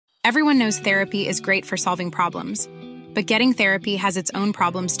Everyone knows therapy is great for solving problems, but getting therapy has its own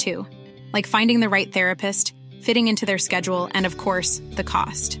problems too, like finding the right therapist, fitting into their schedule, and of course, the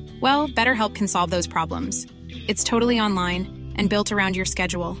cost. Well, BetterHelp can solve those problems. It's totally online and built around your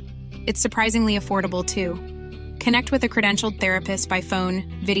schedule. It's surprisingly affordable too. Connect with a credentialed therapist by phone,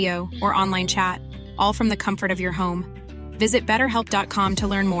 video, or online chat, all from the comfort of your home. Visit BetterHelp.com to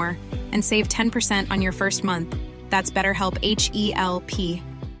learn more and save 10% on your first month. That's BetterHelp, H-E-L-P.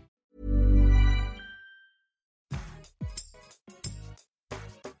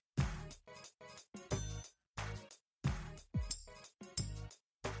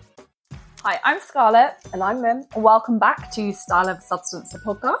 Hi, I'm Scarlett. And I'm Mim. Welcome back to Style Over Substance, the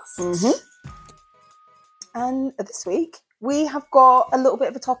podcast. And this week, we have got a little bit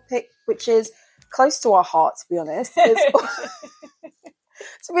of a topic which is close to our heart, to be honest. To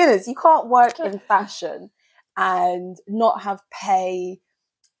be honest, you can't work in fashion and not have pay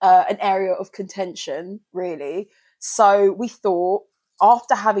an area of contention, really. So we thought,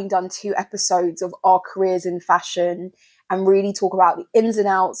 after having done 2 episodes of our careers in fashion and really talk about the ins and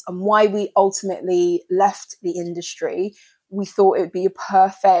outs and why we ultimately left the industry, we thought it would be a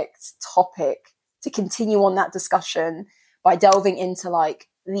perfect topic to continue on that discussion by delving into like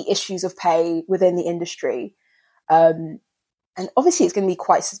the issues of pay within the industry. And obviously it's going to be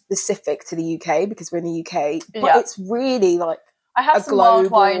quite specific to the UK because we're in the UK, but it's really like I have some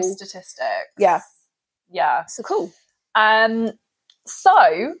worldwide statistics. Yeah. So cool.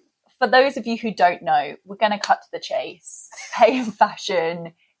 So for those of you who don't know, we're going to cut to the chase. Pay in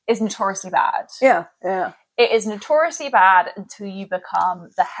fashion is notoriously bad. Yeah. It is notoriously bad until you become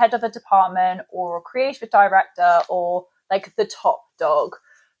the head of a department or a creative director or like the top dog.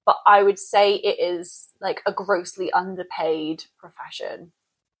 But I would say it is like a grossly underpaid profession.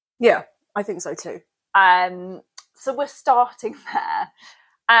 Yeah, I think so too. So we're starting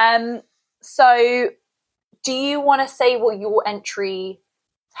there. So do you want to say what your entry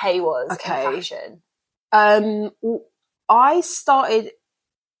pay was in fashion? I started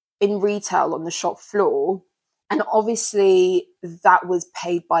in retail on the shop floor, and obviously that was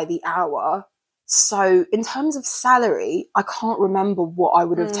paid by the hour. So in terms of salary, I can't remember what I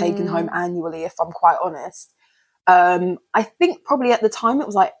would have taken home annually, if I'm quite honest. I think probably at the time it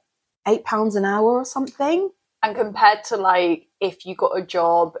was like £8 an hour or something. And compared to like if you got a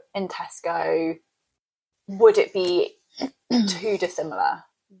job in Tesco, would it be too dissimilar?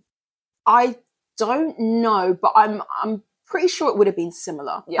 I don't know, but I'm pretty sure it would have been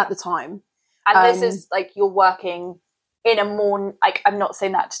similar at the time. And this is like you're working in a more, like, I'm not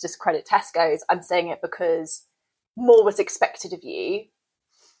saying that to discredit Tesco's, I'm saying it because more was expected of you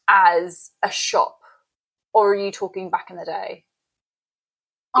as a shop. Or are you talking back in the day?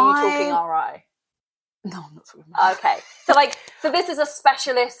 Are you talking RI? No, I'm not talking about Okay. So this is a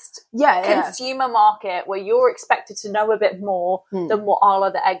specialist consumer market where you're expected to know a bit more than what I'll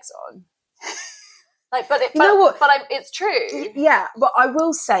are the eggs on. It's true. Yeah, but I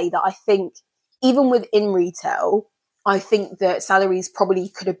will say that I think even within retail, I think that salaries probably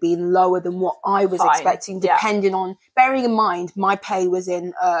could have been lower than what I was expecting, depending on, bearing in mind, my pay was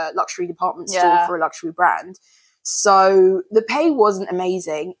in a luxury department store for a luxury brand. So the pay wasn't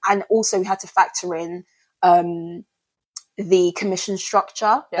amazing. And also we had to factor in the commission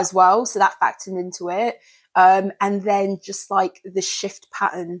structure as well. So that factored into it. And then just like the shift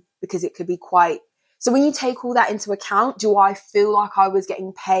pattern, because it could be quite... So when you take all that into account, do I feel like I was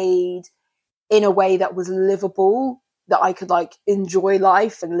getting paid in a way that was livable, that I could like enjoy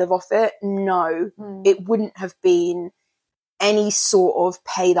life and live off it? No, it wouldn't have been any sort of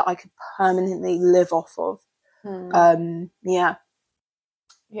pay that I could permanently live off of. Yeah.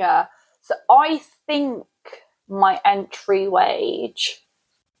 So I think my entry wage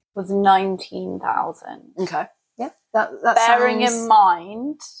was 19,000. Okay. Yeah. That bearing in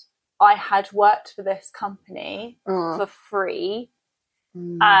mind, I had worked for this company for free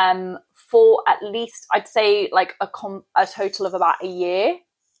for at least, I'd say, like a total of about a year.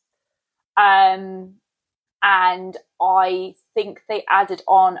 And I think they added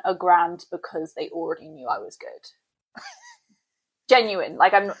on £1,000 because they already knew I was good. Genuine.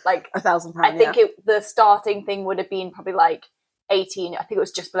 Like, I'm like £1,000. I think the starting thing would have been probably like 18. I think it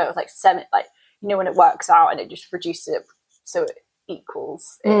was just below. It was like 7. Like, you know, when it works out and it just reduces it so it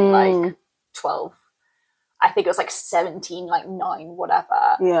equals in like 12. I think it was like 17, like 9,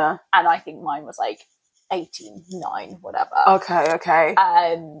 whatever. Yeah. And I think mine was like 18, 9, whatever. Okay.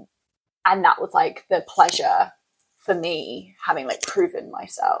 And that was like the pleasure for me having like proven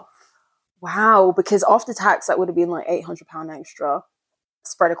myself. Wow, because after tax that would have been like £800 extra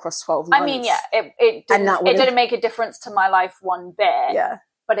spread across 12 months. I mean, yeah, it didn't make a difference to my life one bit. Yeah.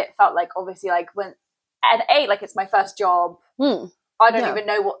 but it felt like obviously like like it's my first job. I don't even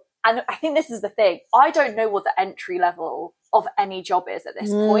know what, and I think this is the thing, I don't know what the entry level of any job is at this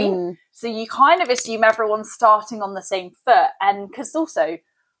point. So you kind of assume everyone's starting on the same foot, and because also,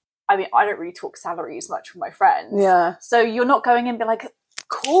 I mean, I don't really talk salaries much with my friends. Yeah. So you're not going in and be like,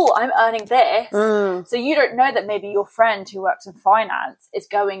 cool, I'm earning this. So you don't know that maybe your friend who works in finance is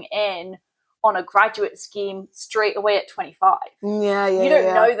going in on a graduate scheme straight away at 25. Yeah. You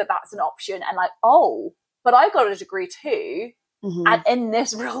don't know that that's an option. And like, oh, but I got a degree too. And in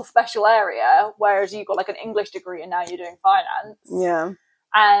this real special area, whereas you got like an English degree and now you're doing finance. Yeah.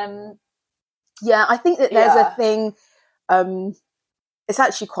 Yeah, I think that there's a thing, it's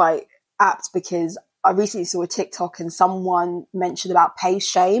actually quite apt because I recently saw a TikTok and someone mentioned about pay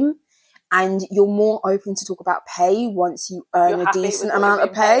shame, and you're more open to talk about pay once you earn a decent amount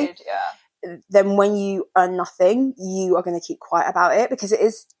of pay. Then when you earn nothing, you are going to keep quiet about it because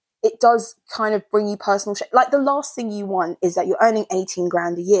it does kind of bring you personal shame. Like the last thing you want is that you're earning 18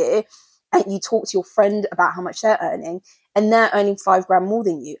 grand a year and you talk to your friend about how much they're earning and they're earning 5 grand more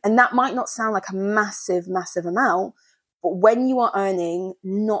than you. And that might not sound like a massive, massive amount, but when you are earning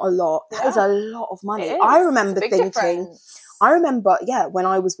not a lot, that is a lot of money. I remember thinking, when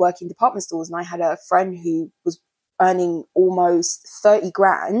I was working department stores and I had a friend who was earning almost 30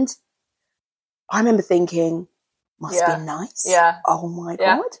 grand, I remember thinking, must be nice. Yeah. Oh my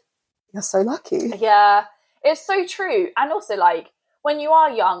God. You're so lucky. Yeah. It's so true. And also like when you are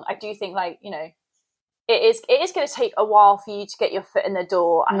young, I do think like, you know, it is going to take a while for you to get your foot in the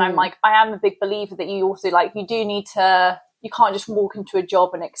door. And I am a big believer that you also like, you can't just walk into a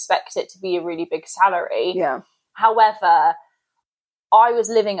job and expect it to be a really big salary. Yeah. However, I was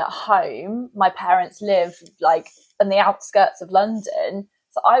living at home. My parents live like in the outskirts of London.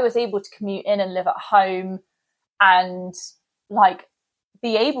 So I was able to commute in and live at home and like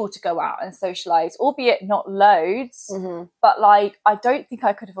be able to go out and socialise, albeit not loads, but like I don't think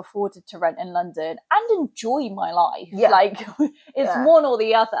I could have afforded to rent in London and enjoy my life. Yeah. Like it's one or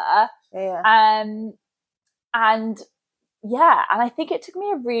the other. Yeah. And I think it took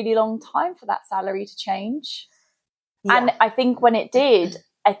me a really long time for that salary to change. Yeah. And I think when it did,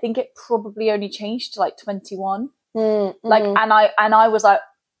 I think it probably only changed to like 21. Like, and I was like,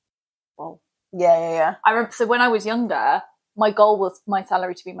 well, yeah. I remember, so when I was younger, my goal was my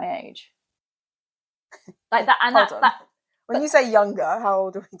salary to be my age. Like that, and when you say younger, how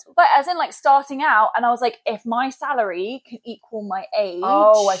old are we talking? But as in like starting out, and I was like, if my salary can equal my age.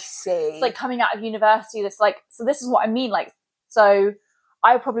 Oh, I see. It's like coming out of university, this like, so this is what I mean. Like, so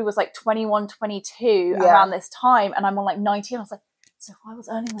I probably was like 21, 22 around this time, and I'm on like 19. I was like, so if I was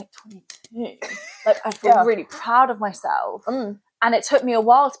earning like 22, like I feel really proud of myself. And it took me a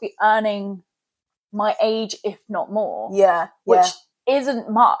while to be earning my age, if not more. Yeah. Which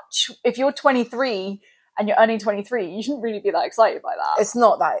isn't much. If you're 23 and you're earning 23, you shouldn't really be that excited by that. It's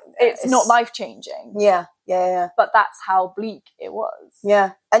not that. It's not life-changing. Yeah. But that's how bleak it was.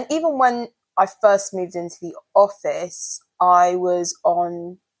 Yeah. And even when I first moved into the office, I was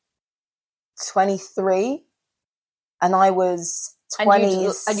on 23 and I was 20.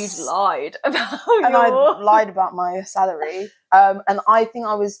 And you lied about I lied about my salary. And I think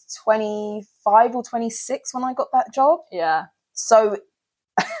I was 25 or 26 when I got that job. Yeah. So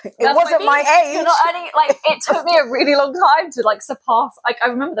it wasn't my age. You're not earning, like, it took me a really long time to like surpass. Like, I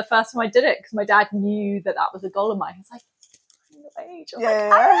remember the first time I did it because my dad knew that was a goal of mine. He's like, age.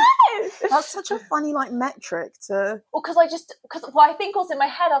 That's such a funny like metric to. Well, because I think also in my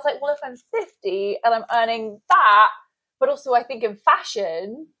head I was like, well, if I'm 50 and I'm earning that, but also I think in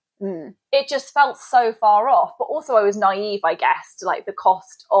fashion, it just felt so far off. But also I was naive, I guess, to like the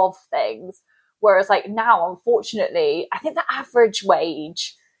cost of things. Whereas like now, unfortunately, I think the average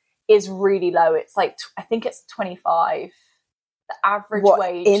wage is really low. It's like, I think it's 25. The average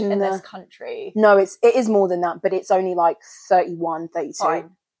wage in this country. No, it is more than that, but it's only like 31, 32.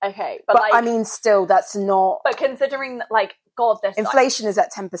 Fine. Okay. But like, I mean, still, that's not. But considering that, like, God, this inflation is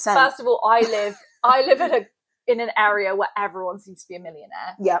at 10%. First of all, I live in an area where everyone seems to be a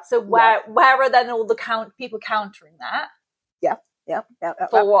millionaire. Yeah. So where are then all the people countering that? Yeah.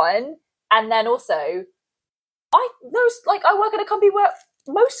 For one. And then also, I work at a company where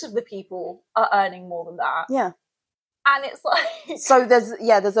most of the people are earning more than that. Yeah. And it's like, so there's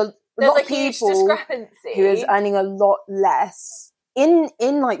a lot of people discrepancy who is earning a lot less in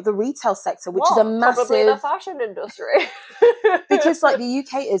like the retail sector, which is a massive, probably the fashion industry. Because like the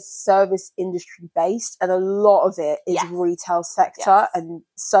UK is service industry based, and a lot of it is retail sector and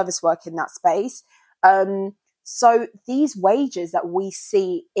service work in that space. So these wages that we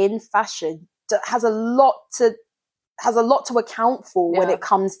see in fashion has a lot to has a lot to account for when it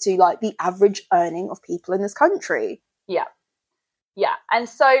comes to like the average earning of people in this country. Yeah. Yeah. And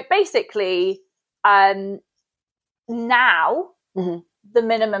so basically, now the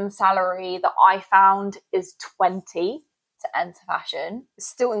minimum salary that I found is 20 to enter fashion. It's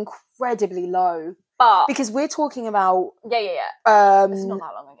still incredibly low. But because we're talking about it's not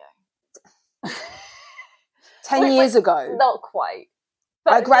that long ago. 10 years ago. Not quite.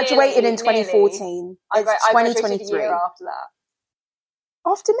 I graduated in 2014. I It's graduated 2023. a year after that.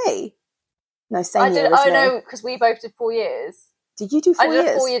 After me? No, same year as me. No, because we both did 4 years. Did you do 4 years? I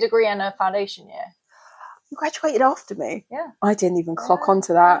did a 4-year degree and a foundation year. You graduated after me? Yeah. I didn't even clock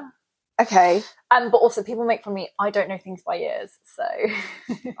onto that. Yeah. Okay. But also people make fun of me, I don't know things by years, so...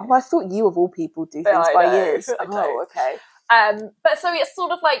 Oh, I thought you of all people do things by years. Oh, okay. But so it's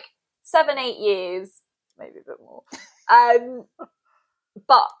sort of like 7-8 years, maybe a bit more.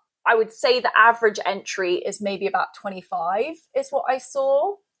 But I would say the average entry is maybe about 25 is what I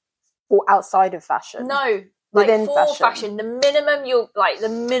saw. Or outside of fashion? No. Within for fashion, the minimum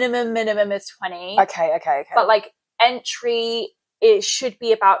is 20. Okay. But like entry, it should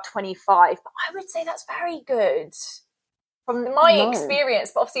be about 25. But I would say that's very good from my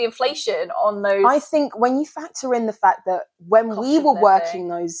experience. But obviously, inflation on those. I think when you factor in the fact that when we were working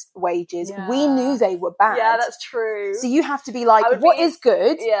those wages, we knew they were bad. Yeah, that's true. So you have to be like, what is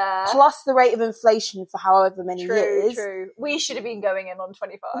good? Yeah. Plus the rate of inflation for however many years. True. We should have been going in on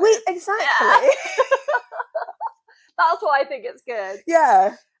 25. Exactly. Yeah. That's why I think it's good.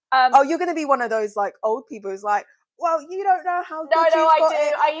 Yeah. You're going to be one of those like old people who's like, well, you don't know how good you've got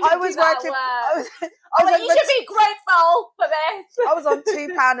it. I was working. You should be grateful for this. I was on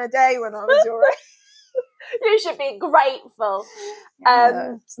 £2 a day when I was your age. You should be grateful.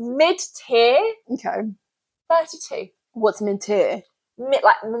 Mid-tier. Okay. 32. What's mid-tier?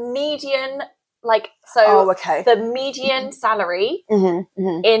 Like median. Like so. Oh, okay. The median salary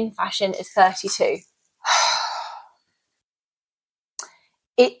in fashion is 32.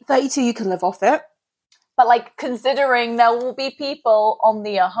 32, you can live off it. But like considering there will be people on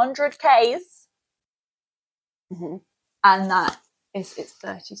the 100Ks and that it's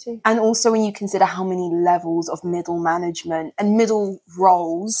 32. And also when you consider how many levels of middle management and middle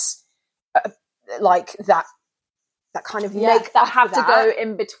roles like that kind of make that have to go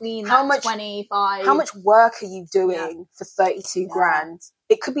in between how much 25. How much work are you doing for 32 grand?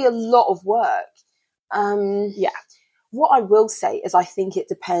 It could be a lot of work. What I will say is I think it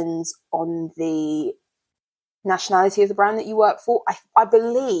depends on the nationality of the brand that you work for. I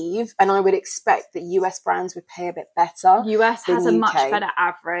believe, and I would expect that US brands would pay a bit better. US has a much better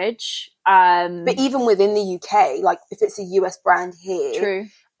average. But even within the UK, like if it's a US brand here, true.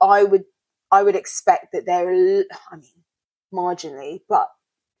 I would expect that they're, marginally, but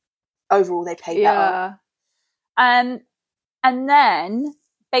overall they pay better. And then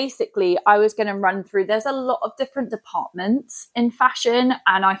basically I was going to run through, there's a lot of different departments in fashion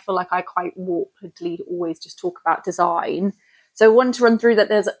and I feel like I quite awkwardly always just talk about design. So I wanted to run through that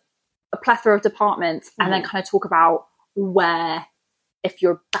there's a plethora of departments and then kind of talk about where, if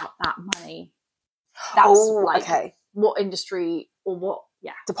you're about that money, that's what industry or what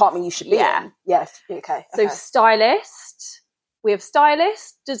department you should be in. Yeah, okay. So stylist, we have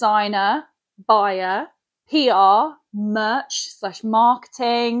stylist, designer, buyer, PR, merch /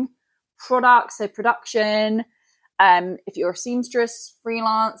 marketing, product, so production. If you're a seamstress,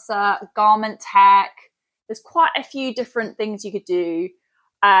 freelancer, garment tech, there's quite a few different things you could do.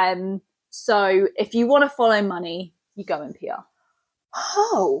 So if you want to follow money, you go in PR.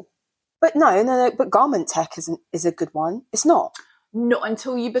 Oh, but no. But garment tech is a good one. It's not. Not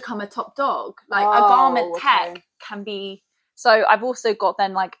until you become a top dog. Like a garment tech can be. So I've also got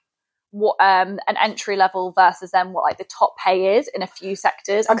then like what an entry level versus then what like the top pay is in a few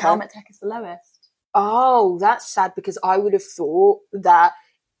sectors, and garment tech is the lowest. Oh, that's sad because I would have thought that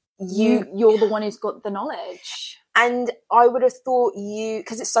you're the one who's got the knowledge, and I would have thought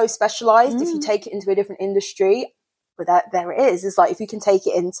because it's so specialized. If you take it into a different industry, but there it is. It's like if you can take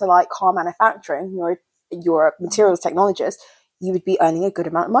it into like car manufacturing, you're a materials technologist, you would be earning a good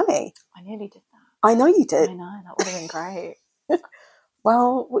amount of money. I nearly did that. I know you did. I know, that would have been great.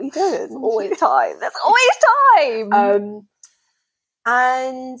 Well, what are you doing? There's always time. There's always time.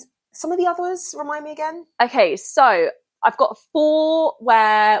 And some of the others, remind me again. Okay, so I've got 4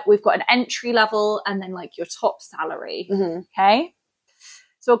 where we've got an entry level and then like your top salary. Okay.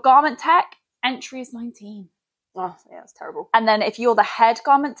 So a garment tech, entry is 19. Oh, yeah, that's terrible. And then if you're the head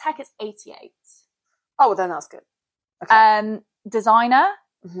garment tech, it's 88. Oh, well, then that's good. Okay. Designer,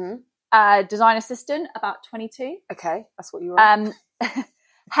 design assistant, about 22. Okay, that's what you were.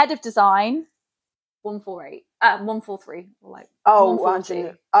 Head of design, 148. 143. Like Oh,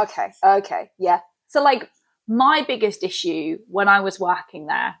 140. 100. Okay. Yeah. So like my biggest issue when I was working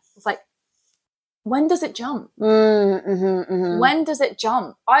there was like, when does it jump? When does it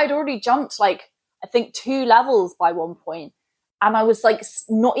jump? I had already jumped like, I think 2 levels by one point, and I was like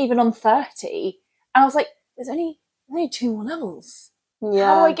not even on 30. And I was like, there's only 2 more levels.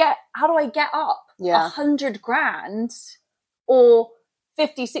 Yeah. How do I get up Yeah. 100 grand or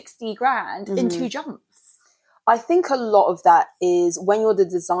 50, 60 grand in 2 jumps? I think a lot of that is when you're the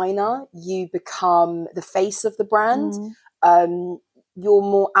designer, you become the face of the brand. You're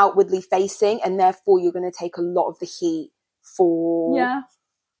more outwardly facing, and therefore you're going to take a lot of the heat for,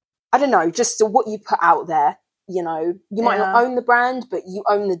 I don't know, just what you put out there. You know, you might not own the brand, but you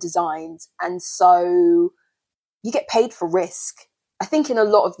own the designs. And so you get paid for risk. I think in a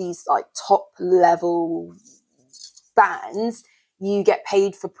lot of these like top level bands, you get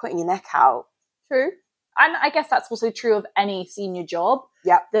paid for putting your neck out. True. And I guess that's also true of any senior job.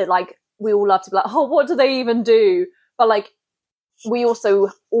 Yeah. That like, we all love to be like, oh, what do they even do? But like, we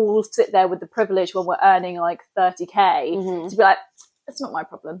also all sit there with the privilege when we're earning like 30K to be like, it's not my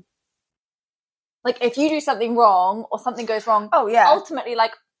problem. Like, if you do something wrong or something goes wrong, ultimately,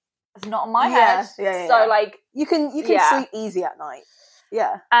 like, it's not on my head. So like, you can sleep easy at night.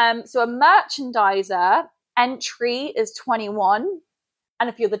 Yeah. So a merchandiser entry is 21, and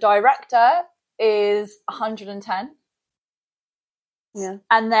if you're the director, is 110. Yeah.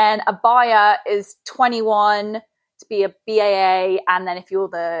 And then a buyer is 21 to be a BAA, and then if you're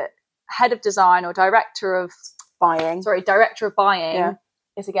the head of design or director of buying,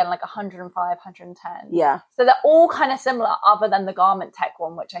 is again like 105, 110. Yeah. So they're all kind of similar, other than the garment tech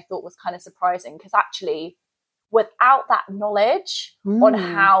one, which I thought was kind of surprising, because actually without that knowledge on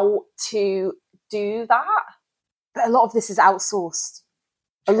how to do that, but a lot of this is outsourced.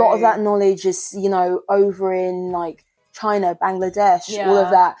 True. A lot of that knowledge is, you know, over in like China, Bangladesh, all of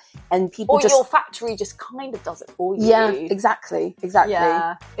that, and people or your factory just kind of does it for you. Yeah, exactly.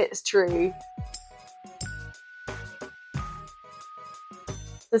 Yeah, it's true.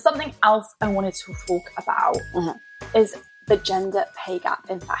 There's something else I wanted to talk about is the gender pay gap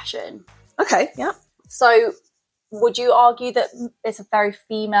in fashion. Okay, yeah. So would you argue that it's a very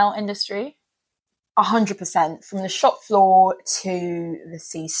female industry? 100%. From the shop floor to the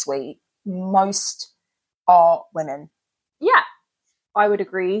C-suite, most are women. Yeah, I would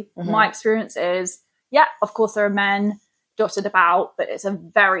agree. My experience is, of course there are men dotted about, but it's a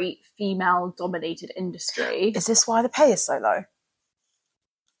very female-dominated industry. Is this why the pay is so low?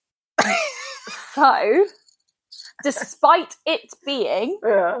 So, despite it being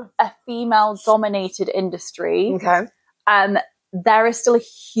a female-dominated industry, there is still a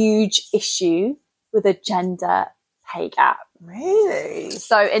huge issue with a gender pay gap. Really?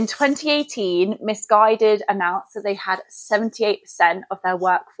 So in 2018, Misguided announced that they had 78% of their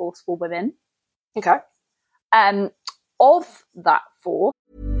workforce were women. Okay. Of that force.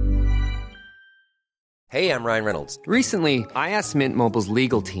 Hey, I'm Ryan Reynolds. Recently, I asked Mint Mobile's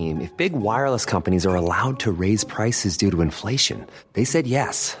legal team if big wireless companies are allowed to raise prices due to inflation. They said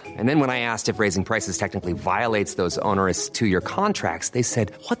yes. And then when I asked if raising prices technically violates those onerous 2-year contracts, they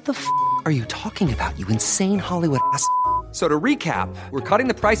said, "What the f*** are you talking about, you insane Hollywood ass?" So to recap, we're cutting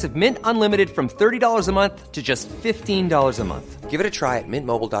the price of Mint Unlimited from $30 a month to just $15 a month. Give it a try at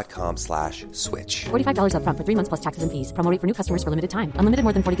mintmobile.com/switch. $45 up front for 3 months plus taxes and fees. Promo rate for new customers for limited time. Unlimited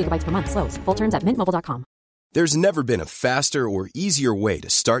more than 40 gigabytes per month. Slows full terms at mintmobile.com. There's never been a faster or easier way to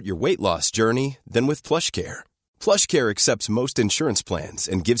start your weight loss journey than with PlushCare. PlushCare accepts most insurance plans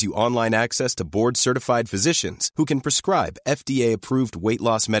and gives you online access to board-certified physicians who can prescribe FDA-approved weight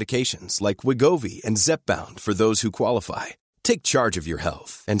loss medications like Wegovy and Zepbound for those who qualify. Take charge of your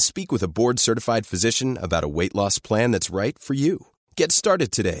health and speak with a board-certified physician about a weight loss plan that's right for you. Get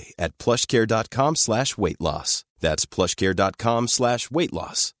started today at plushcare.com/weight-loss. That's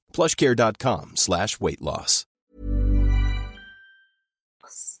plushcare.com/weight-loss. plushcare.com/weight-loss.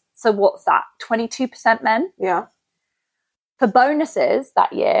 So what's that? 22% men? Yeah. For bonuses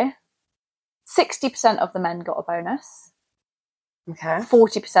that year, 60% of the men got a bonus. Okay.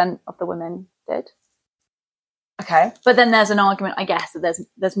 40% of the women did. Okay. But then there's an argument, I guess, that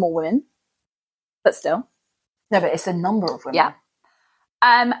there's more women. But still. No, but it's a number of women. Yeah.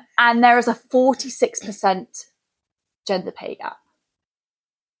 And there is a 46% gender pay gap.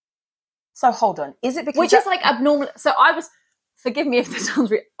 So hold on. Is it because... Which is like abnormal. So forgive me if this sounds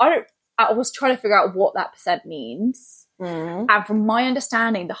weird. I was trying to figure out what that percent means. And from my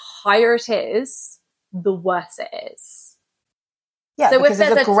understanding, the higher it is, the worse it is. Yeah, so because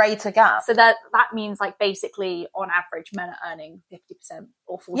there's a greater gap. So that means like basically on average men are earning 50%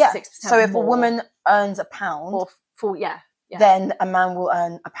 or 46% Yeah. So if more, a woman earns £1 or then a man will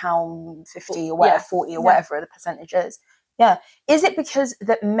earn £1.50 or whatever, 40 or whatever the percentage is. Yeah. Is it because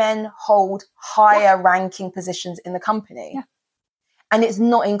that men hold higher ranking positions in the company? Yeah. And it's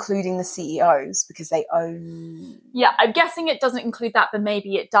not including the CEOs because they own... Yeah, I'm guessing it doesn't include that, but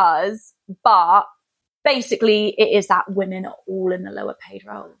maybe it does. But basically it is that women are all in the lower paid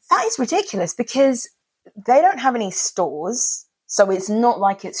roles. That is ridiculous because they don't have any stores. So it's not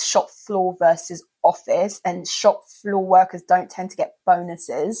like it's shop floor versus office, and shop floor workers don't tend to get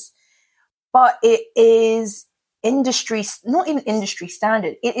bonuses. But it is industry, not even industry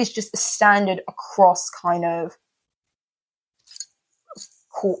standard. It is just a standard across kind of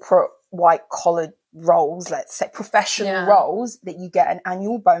corporate white collar roles, let's say professional roles, that you get an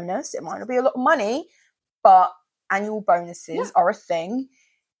annual bonus. It might not be a lot of money, but annual bonuses are a thing.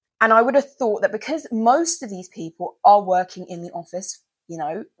 And I would have thought that because most of these people are working in the office, you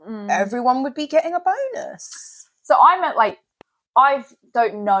know, everyone would be getting a bonus. So I'm at like, I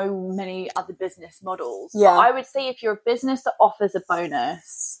don't know many other business models, but I would say if you're a business that offers a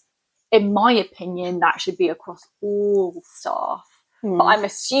bonus, in my opinion, that should be across all staff. But I'm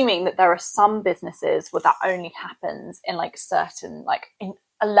assuming that there are some businesses where that only happens in like certain, like in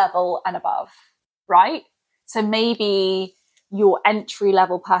a level and above, right? So maybe your entry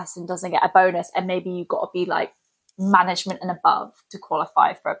level person doesn't get a bonus, and maybe you've got to be like management and above to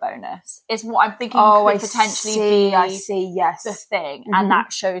qualify for a bonus, is what I'm thinking could potentially be the thing. And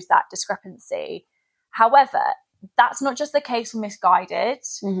that shows that discrepancy. However, that's not just the case for Misguided.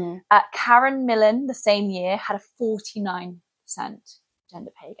 Karen Millen the same year had a 49%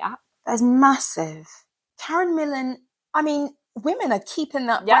 gender pay gap. That's massive. Karen Millen, I mean, women are keeping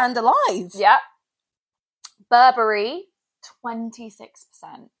that brand alive. Yeah. Burberry,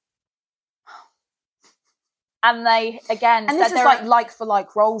 26%. And they, again... And this is like for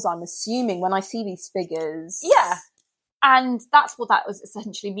like roles, I'm assuming, when I see these figures. Yeah. And that's what that was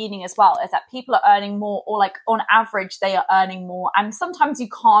essentially meaning as well, is that people are earning more, or like on average, they are earning more. And sometimes you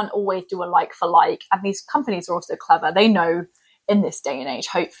can't always do a like for like. And these companies are also clever. They know in this day and age,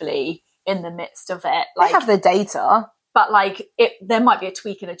 hopefully, in the midst of it. Like, they have the data. But like, there might be a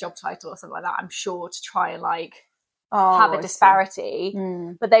tweak in a job title or something like that, I'm sure, to try and like have a disparity.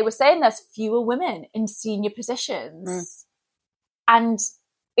 But they were saying there's fewer women in senior positions. And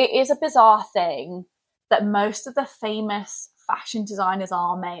it is a bizarre thing that most of the famous fashion designers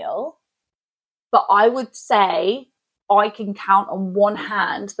are male. But I would say I can count on one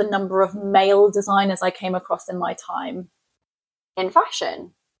hand the number of male designers I came across in my time in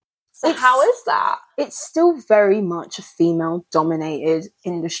fashion. So how is that? It's still very much a female-dominated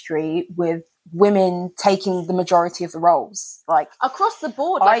industry with women taking the majority of the roles. Like across the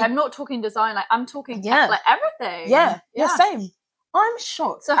board. Like I'm not talking design. Like I'm talking like everything. Yeah, same. I'm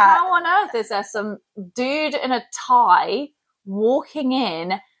shocked. So how on earth is there some dude in a tie walking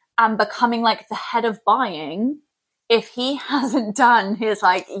in and becoming like the head of buying if he hasn't done his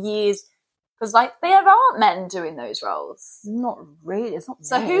like years? Because like there aren't men doing those roles. Not really. It's not.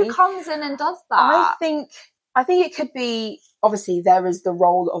 So many. Who comes in and does that? I think it could be, obviously there is the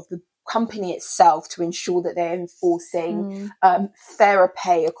role of the company itself to ensure that they're enforcing fairer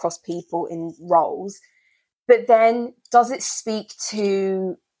pay across people in roles. But then does it speak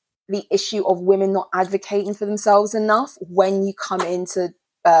to the issue of women not advocating for themselves enough when you come into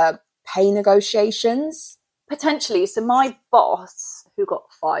pay negotiations? Potentially. So my boss, who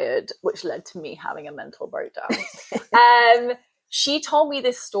got fired, which led to me having a mental breakdown, she told me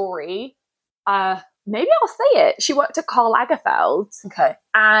this story. Maybe I'll say it. She worked at Karl Lagerfeld. Okay.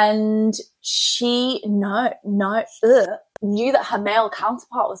 And she knew that her male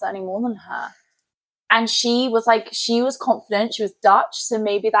counterpart was earning more than her. And she was confident. She was Dutch. So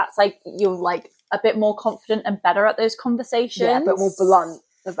maybe that's like, you're like a bit more confident and better at those conversations. Yeah, but more blunt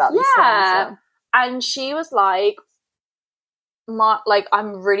about these things. Yeah. And she was like,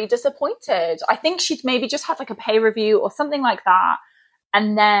 I'm really disappointed. I think she'd maybe just had like a pay review or something like that.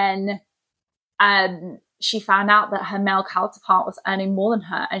 And then she found out that her male counterpart was earning more than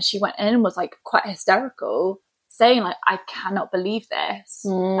her. And she went in and was like quite hysterical, saying like, I cannot believe this.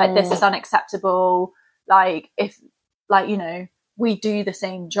 Like, this is unacceptable. Like, if, like, you know, we do the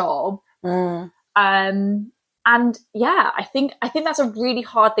same job. And yeah, I think that's a really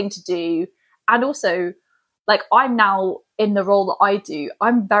hard thing to do. And also, like, I'm now in the role that I do,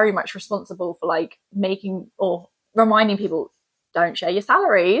 I'm very much responsible for like making or reminding people, don't share your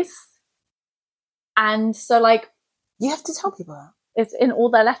salaries. And so like, you have to tell people that. It's in all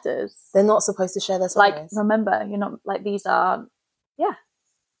their letters. They're not supposed to share their salaries. Like, remember, you're not like, these are Yeah.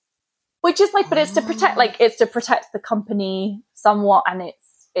 Which is like, but it's to protect, like, it's to protect the company somewhat, and it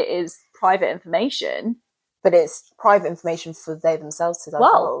is private information. But it's private information for they themselves to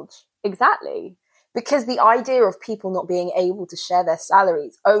divulge. Exactly. Because the idea of people not being able to share their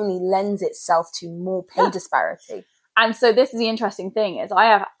salaries only lends itself to more pay disparity. And so this is the interesting thing, is I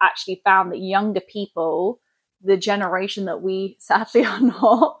have actually found that younger people, the generation that we sadly are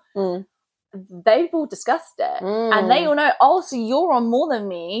not, they've all discussed it. And they all know, oh, so you're on more than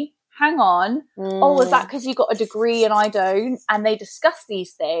me. Hang on. Oh, is that because you got a degree and I don't? And they discuss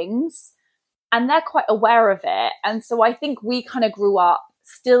these things and they're quite aware of it. And so I think we kind of grew up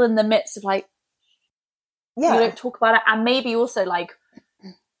still in the midst of like, you don't talk about it. And maybe also like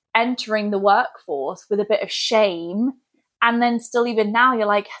entering the workforce with a bit of shame. And then still even now you're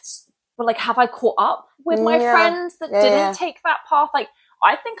like, well, like, have I caught up with my friends that didn't take that path? Like,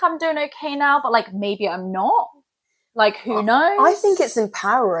 I think I'm doing okay now, but like maybe I'm not. Like, who knows? I think it's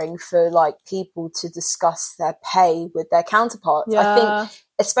empowering for like people to discuss their pay with their counterparts. I think,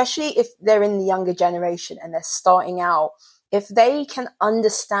 especially if they're in the younger generation and they're starting out, if they can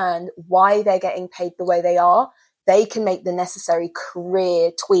understand why they're getting paid the way they are, they can make the necessary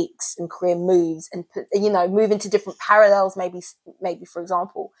career tweaks and career moves and, move into different parallels, maybe for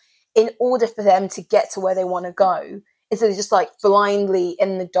example, in order for them to get to where they want to go, instead of just like blindly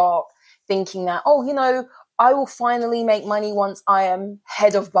in the dark thinking that, I will finally make money once I am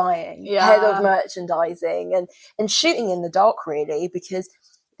head of buying, head of merchandising, and shooting in the dark, really, because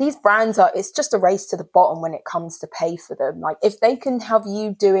these brands it's just a race to the bottom when it comes to pay for them. Like, if they can have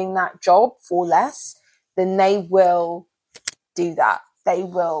you doing that job for less, then they will do that. They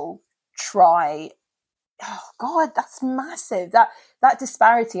will try. Oh God, that's massive. That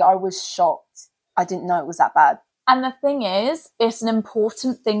disparity, I was shocked. I didn't know it was that bad. And the thing is, it's an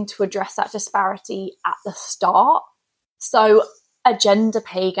important thing to address that disparity at the start. So a gender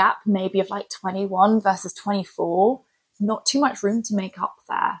pay gap maybe of like 21 versus 24, not too much room to make up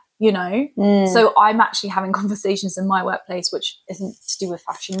there, So I'm actually having conversations in my workplace, which isn't to do with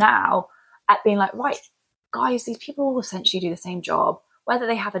fashion now, at being like, right, guys, these people all essentially do the same job, whether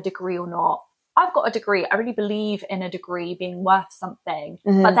they have a degree or not. I've got a degree. I really believe in a degree being worth something,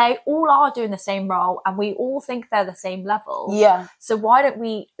 but they all are doing the same role and we all think they're the same level. Yeah. So why don't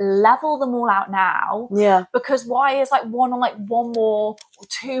we level them all out now? Yeah. Because why is like one on like one more or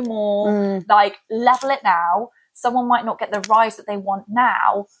two more, like level it now. Someone might not get the rise that they want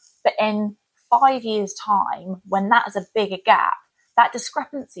now, but in 5 years' time, when that is a bigger gap, that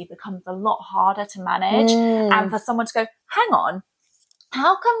discrepancy becomes a lot harder to manage. And for someone to go, hang on,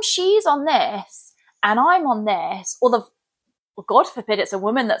 how come she's on this and I'm on this? Or God forbid it's a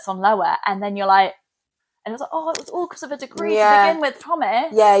woman that's on lower. And then you're like, and it's like, oh, it was all because of a degree to begin with,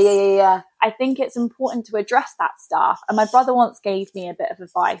 Thomas. Yeah. I think it's important to address that stuff. And my brother once gave me a bit of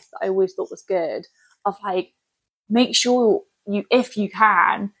advice that I always thought was good, of like, make sure you, if you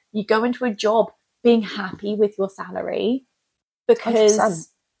can, you go into a job being happy with your salary, because 100%.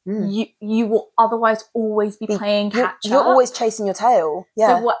 You will otherwise always be playing catch up. You're always chasing your tail.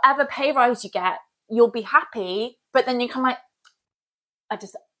 Yeah. So whatever pay rise you get, you'll be happy, but then you come like, I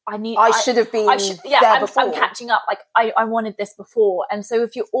should have been there before. I'm catching up. Like I wanted this before. And so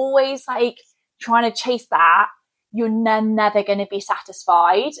if you're always like trying to chase that, you're never going to be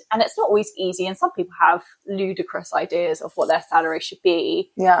satisfied. And it's not always easy. And some people have ludicrous ideas of what their salary should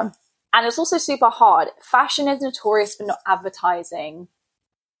be. Yeah. And it's also super hard. Fashion is notorious for not advertising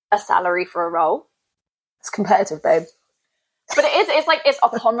a salary for a role. It's competitive, babe. But it's like, it's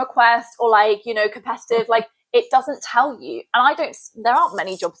upon request or like, competitive. Like, it doesn't tell you. And there aren't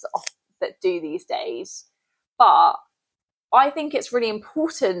many jobs that do these days. But I think it's really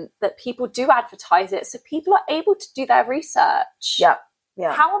important that people do advertise it so people are able to do their research. Yeah.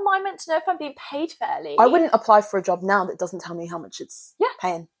 How am I meant to know if I'm being paid fairly? I wouldn't apply for a job now that doesn't tell me how much it's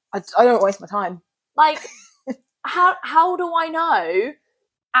paying. I don't waste my time. Like, how do I know?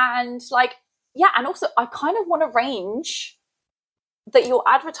 And like, and also I kind of want a range that you're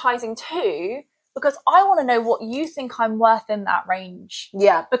advertising to, because I want to know what you think I'm worth in that range.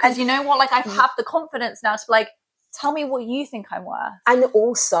 Yeah. Because you know what, like I have the confidence now to be like, tell me what you think I'm worth. And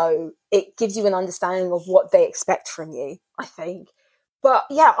also it gives you an understanding of what they expect from you, I think. But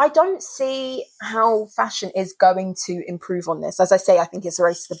yeah, I don't see how fashion is going to improve on this. As I say, I think it's a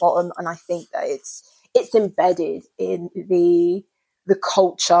race to the bottom, and I think that it's embedded in the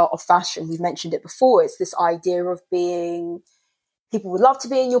culture of fashion. We've mentioned it before. It's this idea of being, people would love to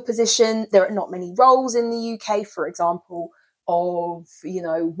be in your position. There are not many roles in the UK, for example, of,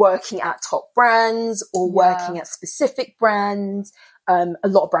 working at top brands or working at specific brands. A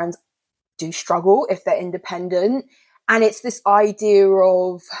lot of brands do struggle if they're independent. And it's this idea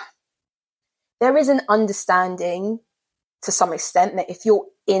of there is an understanding to some extent that if you're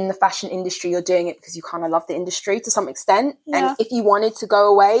in the fashion industry, you're doing it because you kind of love the industry to some extent. Yeah. And if you wanted to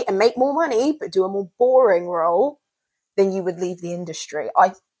go away and make more money, but do a more boring role, then you would leave the industry.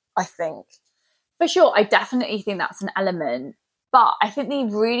 I think. For sure. I definitely think that's an element. But I think the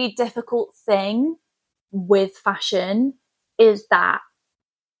really difficult thing with fashion is that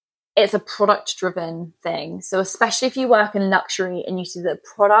it's a product-driven thing. So especially if you work in luxury and you see the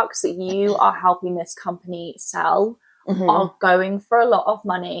products that you are helping this company sell are going for a lot of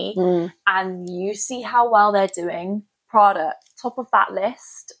money, and you see how well they're doing, Prada, top of that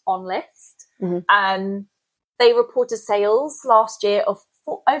list, and they reported sales last year of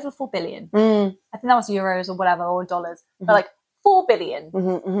over 4 billion. I think that was euros or whatever, or dollars, but like 4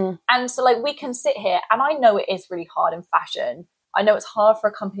 billion. And so like we can sit here, and I know it is really hard in fashion. I know it's hard for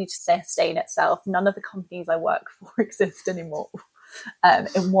a company to sustain itself. None of the companies I work for exist anymore.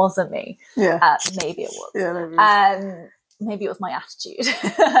 It wasn't me. Yeah. Maybe it was. Yeah, maybe it was my attitude.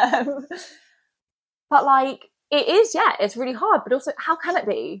 But like, it is, yeah, it's really hard. But also, how can it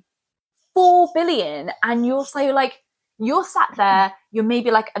be 4 billion? And you're sat there, you're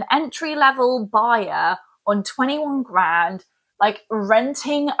maybe like an entry level buyer on 21 grand, like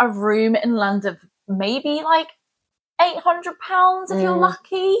renting a room in London, maybe like £800 if you're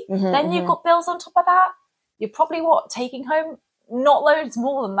lucky. Then you've got bills on top of that. You're probably taking home not loads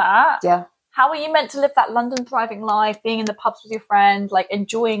more than that. Yeah. How are you meant to live that London thriving life, being in the pubs with your friend, like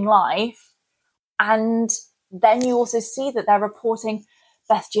enjoying life? And then you also see that they're reporting,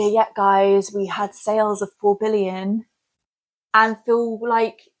 best year yet, guys. We had sales of 4 billion, and feel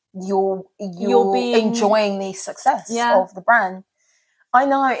like you're being enjoying the success of the brand. I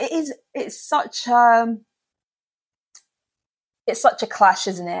know it's such a clash,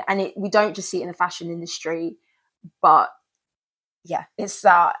 isn't it? And we don't just see it in the fashion industry, but yeah, it's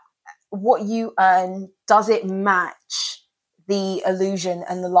that what you earn, does it match the illusion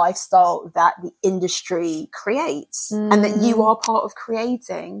and the lifestyle that the industry creates and that you are part of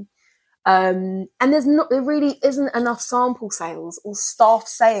creating? And there really isn't enough sample sales or staff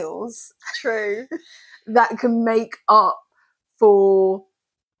sales, true, that can make up for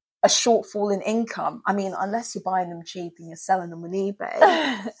a shortfall in income. I mean, unless you're buying them cheap and you're selling them on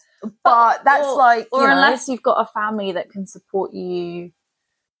eBay. But that's unless you've got a family that can support you,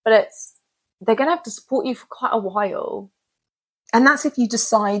 but they're going to have to support you for quite a while. And that's if you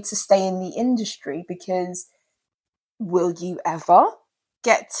decide to stay in the industry, because will you ever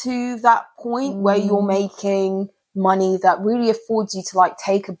get to that point where you're making money that really affords you to like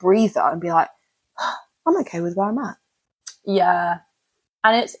take a breather and be like, I'm okay with where I'm at? Yeah.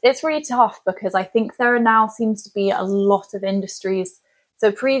 And it's really tough, because I think there now seems to be a lot of industries.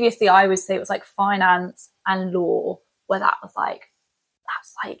 So previously I would say it was like finance and law, where that's like,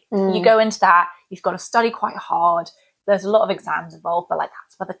 you go into that, you've got to study quite hard. There's a lot of exams involved, but like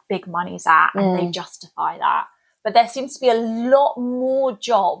that's where the big money's at, and they justify that. But there seems to be a lot more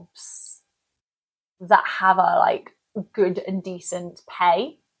jobs that have a like good and decent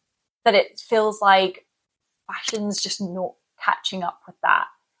pay, that it feels like fashion's just not catching up with that.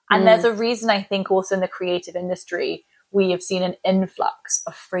 And there's a reason, I think, also in the creative industry, we have seen an influx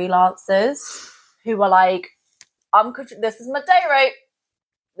of freelancers who are like, this is my day rate.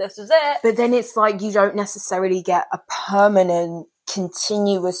 This is it. But then it's like you don't necessarily get a permanent,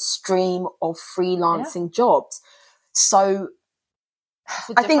 continuous stream of freelancing jobs. So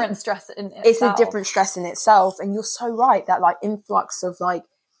I think stress in itself. It's a different stress in itself. And you're so right that like influx of like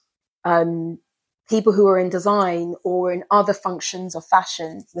people who are in design or in other functions of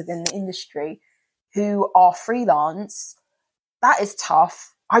fashion within the industry who are freelance, that is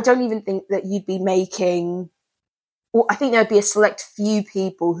tough. I don't even think that you'd be making... Well, I think there'd be a select few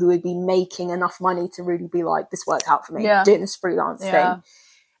people who would be making enough money to really be like, this worked out for me, doing this freelance thing.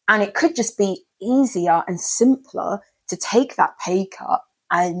 And it could just be easier and simpler to take that pay cut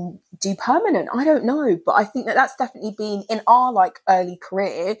and do permanent. I don't know. But I think that that's definitely been in our like early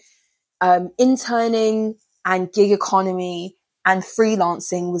career, interning and gig economy and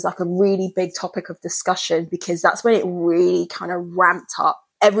freelancing was like a really big topic of discussion, because that's when it really kind of ramped up.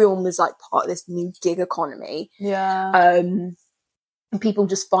 Everyone was like part of this new gig economy. Yeah. And people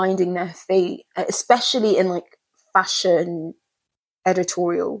just finding their feet, especially in like fashion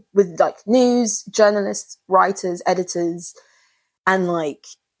editorial, with like news, journalists, writers, editors, and like,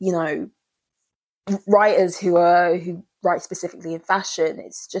 you know, writers who write specifically in fashion.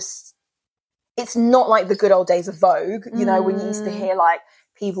 It's not like the good old days of Vogue, you know, when you used to hear like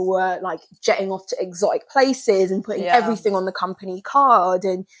people were like jetting off to exotic places and putting everything on the company card,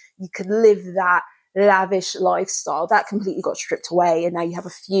 and you could live that lavish lifestyle. That completely got stripped away, and now you have a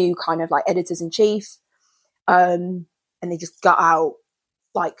few kind of like editors-in-chief, and they just gut out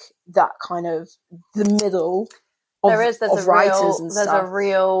like that kind of the middle of, there's of writers and there's stuff. a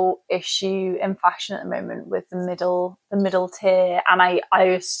real issue in fashion at the moment with the middle tier, and I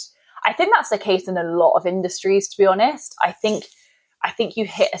think that's the case in a lot of industries, to be honest. I think you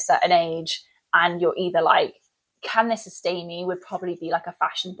hit a certain age and you're either like, can this sustain me, would probably be like a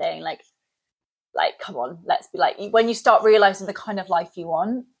fashion thing, like come on, let's be like, when you start realizing the kind of life you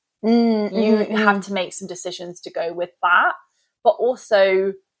want, you have to make some decisions to go with that. But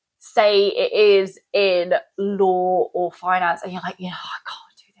also, say it is in law or finance and you're like, I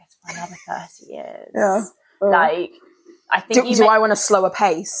can't do this for another 30 years. Yeah. Like, I think do I want a slower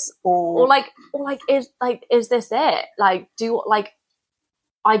pace or is this it? Like,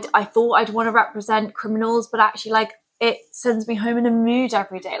 I thought I'd want to represent criminals, but actually, like, it sends me home in a mood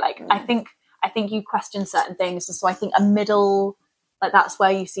every day. Like, I think you question certain things, and so I think a middle, like, that's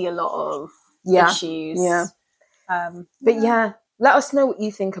where you see a lot of issues. Yeah. But yeah, let us know what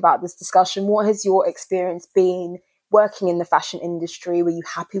you think about this discussion. What has your experience been working in the fashion industry? Were you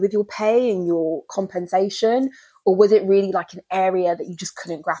happy with your pay and your compensation, or was it really like an area that you just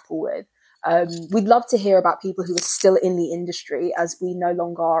couldn't grapple with? We'd love to hear about people who are still in the industry, as we no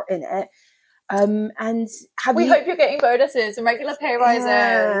longer are in it. And we hope you're getting bonuses and regular pay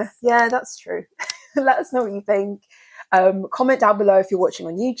rises. Yeah, that's true. Let us know what you think. Comment down below if you're watching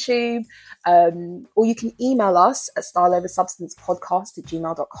on YouTube, or you can email us at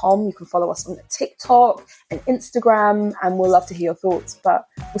styleoversubstancepodcast@gmail.com. You can follow us on TikTok and Instagram, and we'll love to hear your thoughts. But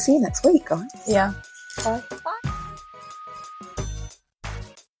we'll see you next week, guys. Yeah. Bye.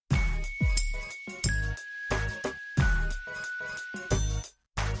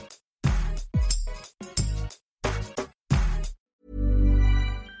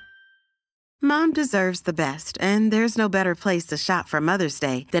 Mom deserves the best, and there's no better place to shop for Mother's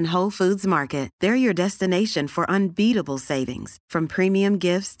Day than Whole Foods Market. They're your destination for unbeatable savings, from premium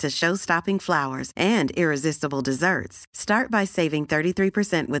gifts to show-stopping flowers and irresistible desserts. Start by saving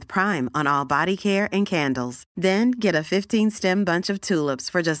 33% with Prime on all body care and candles. Then get a 15-stem bunch of tulips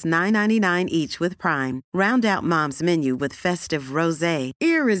for just $9.99 each with Prime. Round out Mom's menu with festive rosé,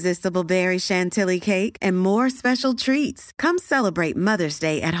 irresistible berry chantilly cake, and more special treats. Come celebrate Mother's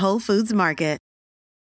Day at Whole Foods Market.